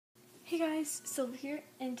Hey guys, Silver here,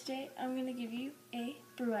 and today I'm going to give you a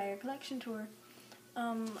Breyer collection tour.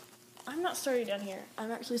 I'm not starting down here,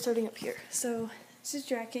 I'm actually starting up here. So, this is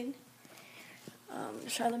Draken,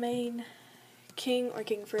 Charlemagne, King or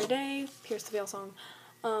King for a Day, Pierce the Veil Song,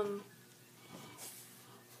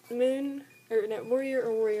 Moon, Warrior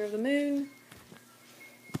or Warrior of the Moon,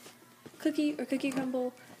 Cookie or Cookie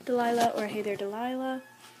Crumble, Delilah or Hey There Delilah,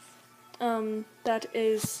 that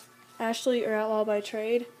is Ashley or Outlaw by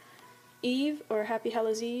Trade, Eve or Happy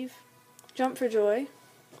Hallows Eve, Jump for Joy,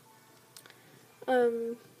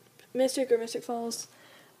 Mystic or Mystic Falls,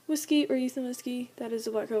 Whiskey or Youth and Whiskey, that is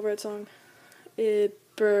the Black Veil Bride song,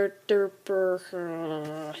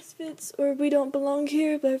 Misfits or We Don't Belong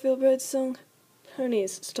Here, Black Veil Bride song,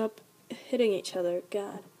 Honeys, Stop Hitting Each Other,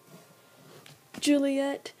 God,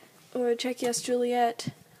 Juliet or Check Yes Juliet,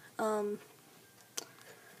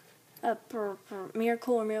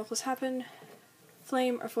 Miracle or Miracles Happen,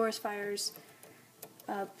 Flame or Forest Fires,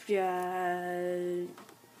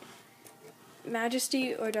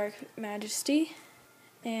 Majesty or Dark Majesty,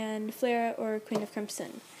 and Flare or Queen of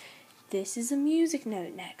Crimson. This is a music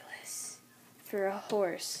note necklace for a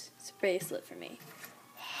horse. It's a bracelet for me.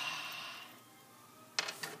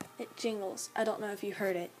 It jingles. I don't know if you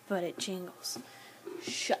heard it, but it jingles.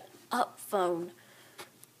 Shut up, phone.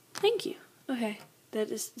 Thank you. Okay, that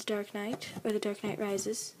is The Dark Knight, or The Dark Knight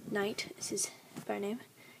Rises. Knight is his by name.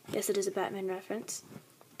 Yes, it is a Batman reference.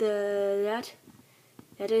 That's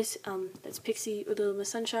Pixie with Little Miss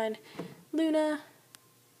Sunshine. Luna,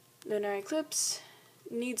 Lunar Eclipse,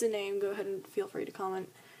 needs a name, go ahead and feel free to comment.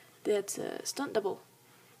 That's a stunt double.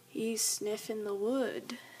 He's sniffing the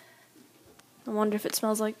wood. I wonder if it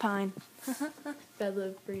smells like pine.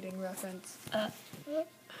 Bedlive breeding reference.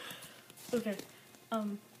 Okay.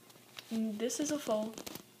 This is a foal,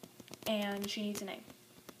 and she needs a name.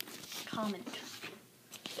 Comment.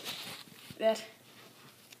 That,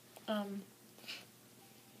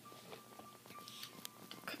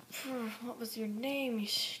 what was your name, you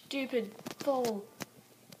stupid foal?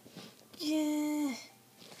 Yeah.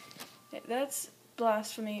 That's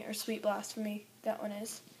Blasphemy, or Sweet Blasphemy, that one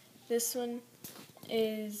is. This one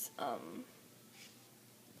is,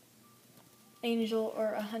 Angel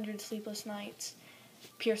or 100 Sleepless Nights,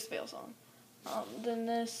 Pierce the Veil Song. Then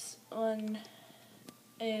this one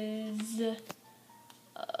is,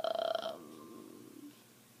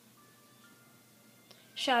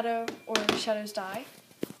 Shadow or Shadows Die.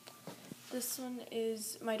 This one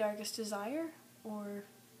is My Darkest Desire, or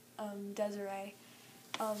Desiree.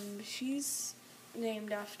 She's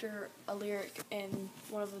named after a lyric in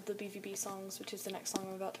one of the BVB songs, which is the next song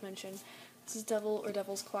I'm about to mention. This is Devil or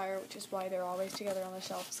Devil's Choir, which is why they're always together on the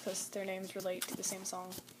shelves, because their names relate to the same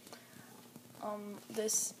song.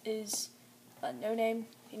 This is No Name,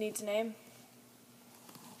 He Needs a Name.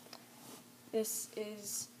 This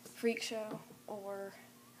is Freak Show, or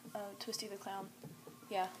Twisty the Clown.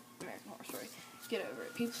 Yeah, American Horror Story. Get over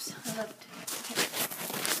it, peeps. I love it.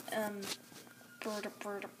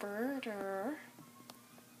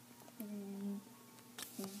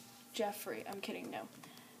 Jeffrey. I'm kidding, no.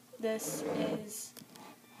 This is...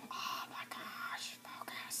 Oh my gosh,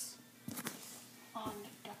 focus on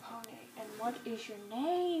the pony. And what is your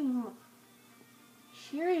name?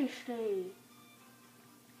 Seriously.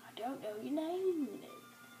 I don't know your name.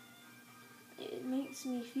 It makes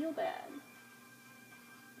me feel bad.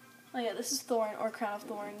 Oh yeah, this is Thorn, or Crown of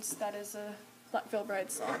Thorns. That is a Black Veil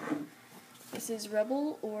Bride song. This is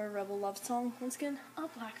Rebel, or Rebel Love Song. Once again, a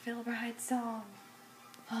Black Veil Bride song.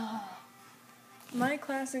 All my other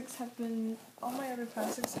classics have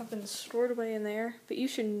been stored away in there, but you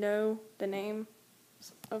should know the name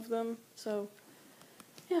of them, so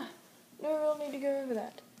yeah, no real need to go over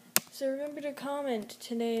that. So remember to comment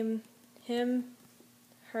to name him,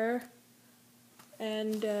 her,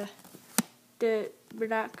 and the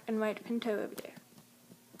black and white Pinto over there.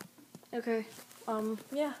 Okay,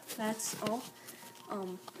 yeah, that's all.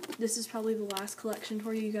 This is probably the last collection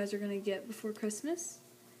tour you guys are gonna get before Christmas.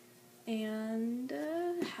 And,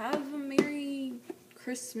 have a Merry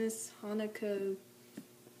Christmas, Hanukkah,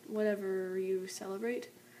 whatever you celebrate.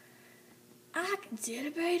 I can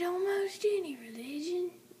celebrate almost any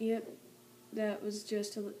religion. Yep, that was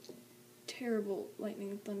just a terrible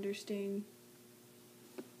lightning thunderstein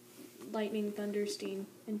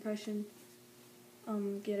impression.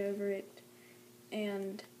 Get over it,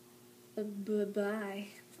 and bye-bye.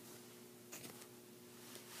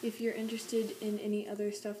 If you're interested in any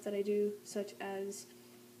other stuff that I do, such as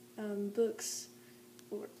books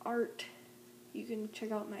or art, you can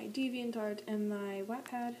check out my DeviantArt and my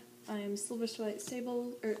Wattpad. I am Silver Starlight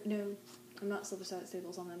Stable, no, I'm not Silver Starlight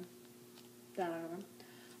Stables on them. That I don't know.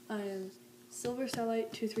 I am silver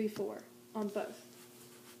satellite 234 on both.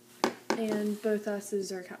 And both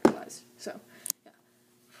S's are capitalized. So, yeah.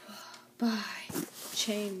 Bye.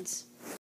 Chains.